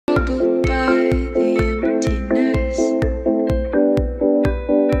Troubled by the emptiness.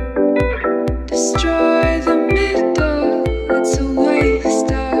 Destroy the middle, it's a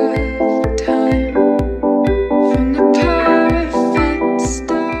waste of time. From the perfect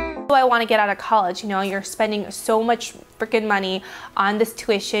start. I want to get out of college, you know, you're spending so much freaking money on this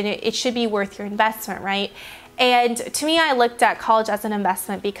tuition. It should be worth your investment, right? And to me, I looked at college as an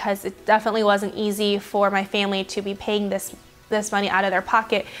investment because it definitely wasn't easy for my family to be paying this money out of their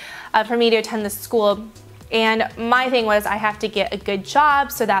pocket for me to attend this school. And my thing was I have to get a good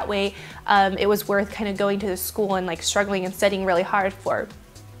job so that way it was worth kind of going to the school and like struggling and studying really hard for.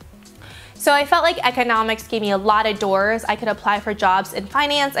 So I felt like economics gave me a lot of doors. I could apply for jobs in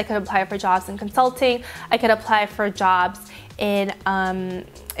finance, I could apply for jobs in consulting, I could apply for jobs in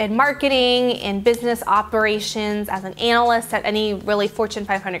marketing, in business operations, as an analyst at any really Fortune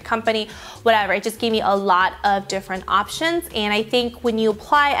 500 company, whatever. It just gave me a lot of different options. And I think when you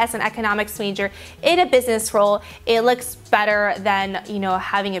apply as an economics major in a business role, it looks better than, you know,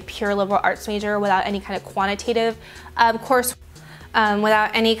 having a pure liberal arts major without any kind of quantitative course,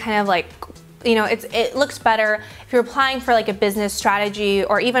 without any kind of like, you know, it looks better if you're applying for like a business strategy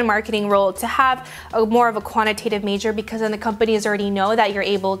or even marketing role to have more of a quantitative major, because then the companies already know that you're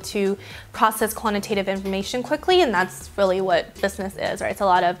able to process quantitative information quickly, and that's really what business is, right? It's a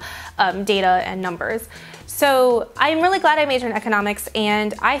lot of data and numbers. So I'm really glad I majored in economics,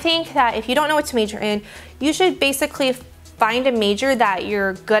 and I think that if you don't know what to major in, you should basically find a major that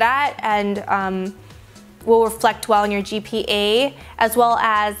you're good at and will reflect well in your GPA, as well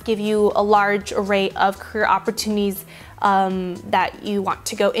as give you a large array of career opportunities that you want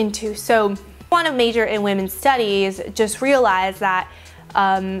to go into. So if you want to major in women's studies, just realize that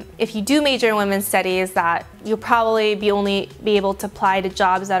if you do major in women's studies, that you'll probably only be able to apply to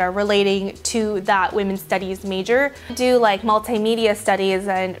jobs that are relating to that women's studies major. Do like multimedia studies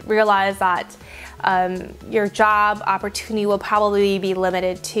and realize that your job opportunity will probably be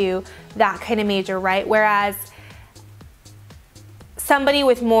limited to that kind of major, right? Whereas somebody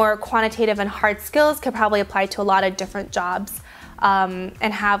with more quantitative and hard skills could probably apply to a lot of different jobs and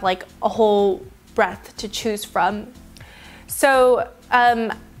have like a whole breadth to choose from. So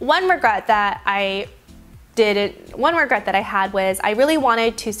one regret that I had was I really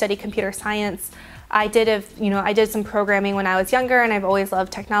wanted to study computer science. I did some programming when I was younger, and I've always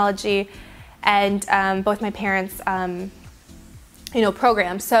loved technology. And both my parents,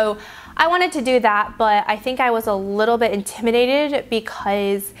 program. So I wanted to do that, but I think I was a little bit intimidated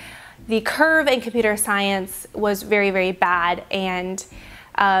because the curve in computer science was very, very bad, and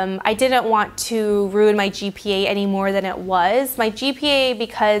I didn't want to ruin my GPA any more than it was. My GPA,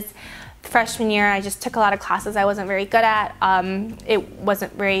 because freshman year I just took a lot of classes I wasn't very good at, it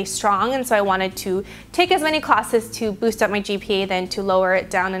wasn't very strong, and so I wanted to take as many classes to boost up my GPA than to lower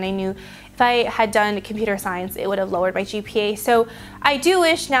it down, and I knew if I had done computer science, it would have lowered my GPA. So I do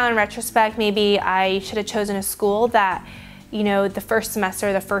wish now in retrospect, maybe I should have chosen a school that, you know, the first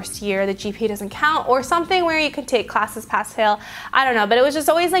semester, the first year, the GPA doesn't count, or something where you could take classes pass fail. I don't know, but it was just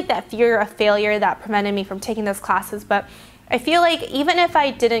always like that fear of failure that prevented me from taking those classes. But I feel like even if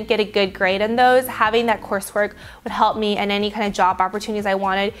I didn't get a good grade in those, having that coursework would help me in any kind of job opportunities I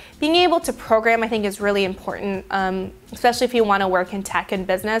wanted. Being able to program, I think, is really important, especially if you want to work in tech and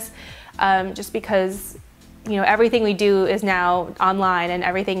business. Just because, you know, everything we do is now online and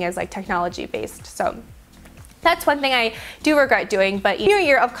everything is like technology based. So that's one thing I do regret doing. But junior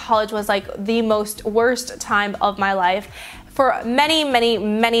year of college was like the worst time of my life for many, many,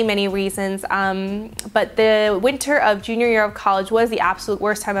 many, many reasons. But the winter of junior year of college was the absolute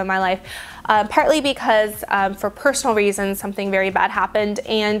worst time of my life. Partly because for personal reasons something very bad happened,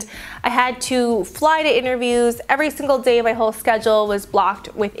 and I had to fly to interviews every single day. My whole schedule was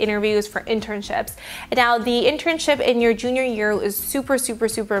blocked with interviews for internships. And now the internship in your junior year is super, super,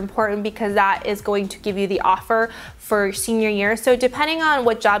 super important, because that is going to give you the offer for senior year. So depending on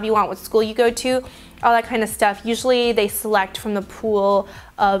what job you want, what school you go to, all that kind of stuff, usually they select from the pool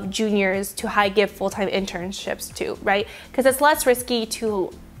of juniors to give full-time internships to, right? Because it's less risky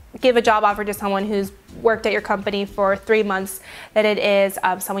to give a job offer to someone who's worked at your company for 3 months than it is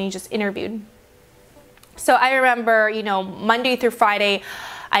someone you just interviewed. So I remember, you know, Monday through Friday,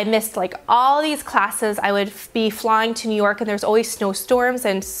 I missed like all these classes. I would be flying to New York, and there's always snowstorms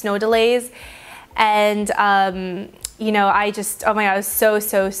and snow delays. And you know, oh my God, it was so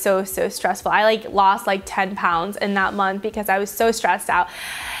stressful. I like lost like 10 pounds in that month because I was so stressed out.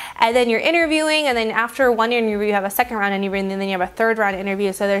 And then you're interviewing, and then after one interview you have a second round interview, and then you have a third round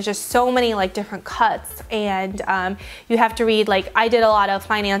interview. So there's just so many like different cuts, and you have to read, like I did a lot of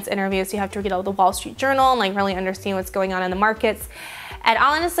finance interviews, so you have to read all the Wall Street Journal and like really understand what's going on in the markets. And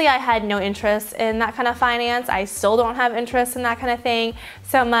honestly, I had no interest in that kind of finance. I still don't have interest in that kind of thing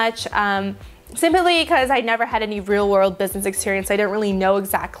so much, simply because I never had any real world business experience. I didn't really know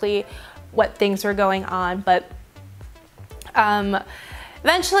exactly what things were going on, but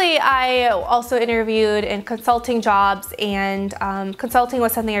eventually I also interviewed in consulting jobs, and consulting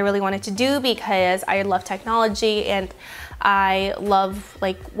was something I really wanted to do because I love technology and I love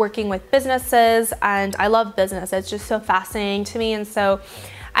like working with businesses, and I love business. It's just so fascinating to me. And so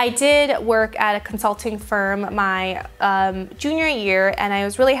I did work at a consulting firm my junior year, and I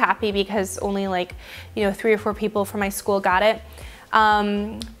was really happy because only like 3 or 4 people from my school got it.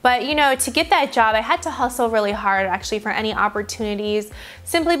 But to get that job, I had to hustle really hard actually for any opportunities,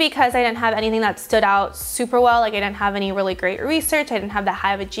 simply because I didn't have anything that stood out super well. Like I didn't have any really great research. I didn't have that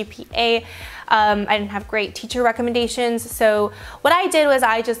high of a GPA. I didn't have great teacher recommendations. So what I did was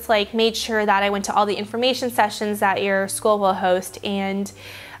I just like made sure that I went to all the information sessions that your school will host, and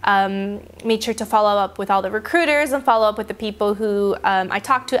made sure to follow up with all the recruiters and follow up with the people who I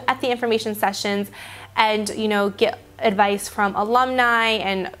talked to at the information sessions, and get advice from alumni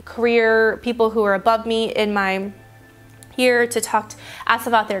and career people who are above me in my year to ask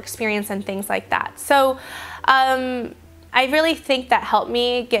about their experience and things like that. So I really think that helped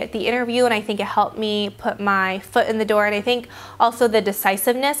me get the interview, and I think it helped me put my foot in the door. And I think also the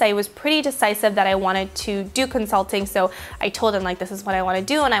decisiveness. I was pretty decisive that I wanted to do consulting, so I told them like, this is what I want to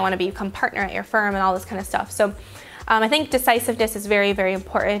do, and I want to become partner at your firm and all this kind of stuff. So I think decisiveness is very, very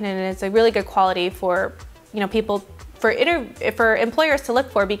important, and it's a really good quality for people, for employers to look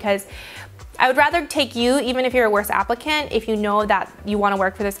for, because I would rather take you, even if you're a worse applicant, if you know that you want to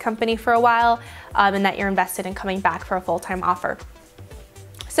work for this company for a while, and that you're invested in coming back for a full-time offer.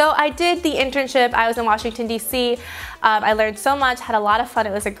 So I did the internship. I was in Washington, D.C. I learned so much, had a lot of fun.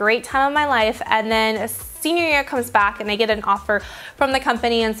 It was a great time of my life. And then senior year comes back and I get an offer from the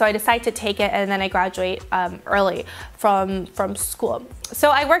company, and so I decide to take it, and then I graduate early from school. So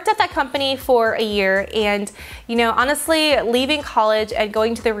I worked at that company for a year, and honestly, leaving college and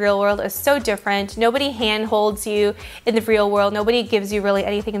going to the real world is so different. Nobody handholds you in the real world. Nobody gives you really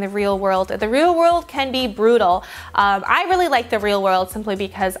anything in the real world. The real world can be brutal. I really like the real world simply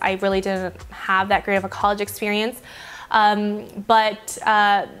because I really didn't have that great of a college experience.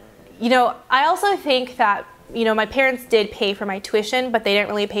 I also think that, my parents did pay for my tuition, but they didn't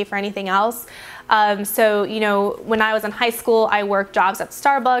really pay for anything else. When I was in high school, I worked jobs at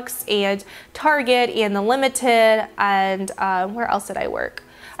Starbucks and Target and The Limited, and where else did I work?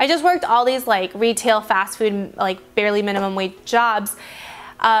 I just worked all these like retail, fast food, like barely minimum wage jobs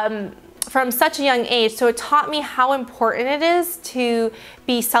from such a young age. So it taught me how important it is to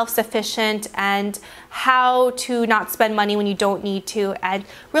be self-sufficient, and how to not spend money when you don't need to, and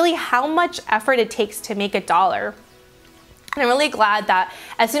really how much effort it takes to make $1. And I'm really glad that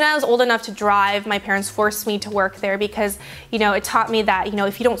as soon as I was old enough to drive, my parents forced me to work there, because, it taught me that,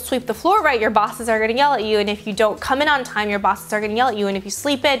 if you don't sweep the floor right, your bosses are gonna yell at you. And if you don't come in on time, your bosses are gonna yell at you. And if you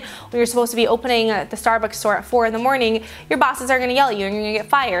sleep in when you're supposed to be opening the Starbucks store at 4 in the morning, your bosses are gonna yell at you and you're gonna get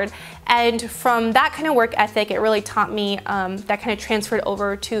fired. And from that kind of work ethic, it really taught me, that kind of transferred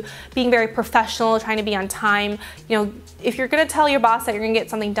over to being very professional, trying to be on time. If you're gonna tell your boss that you're gonna get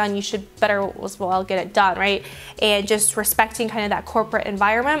something done, you should better as well get it done, right? And just respecting kind of that corporate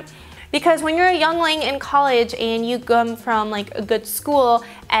environment. Because when you're a youngling in college and you come from like a good school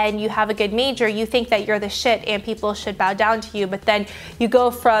and you have a good major, you think that you're the shit and people should bow down to you. But then you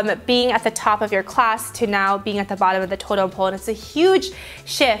go from being at the top of your class to now being at the bottom of the totem pole, and it's a huge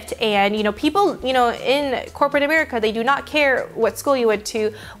shift. And people, in corporate America, they do not care what school you went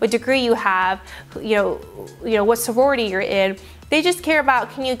to, what degree you have, what sorority you're in. They just care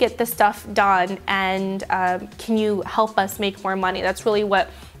about, can you get this stuff done, and can you help us make more money? That's really what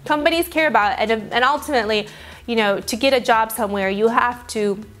companies care about. And ultimately, to get a job somewhere, you have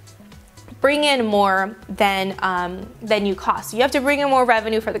to bring in more than you cost. You have to bring in more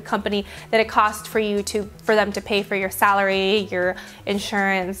revenue for the company than it costs for them to pay for your salary, your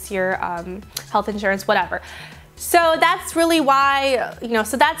insurance, your health insurance, whatever. So that's really why,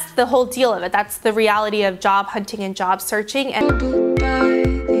 so that's the whole deal of it. That's the reality of job hunting and job searching. And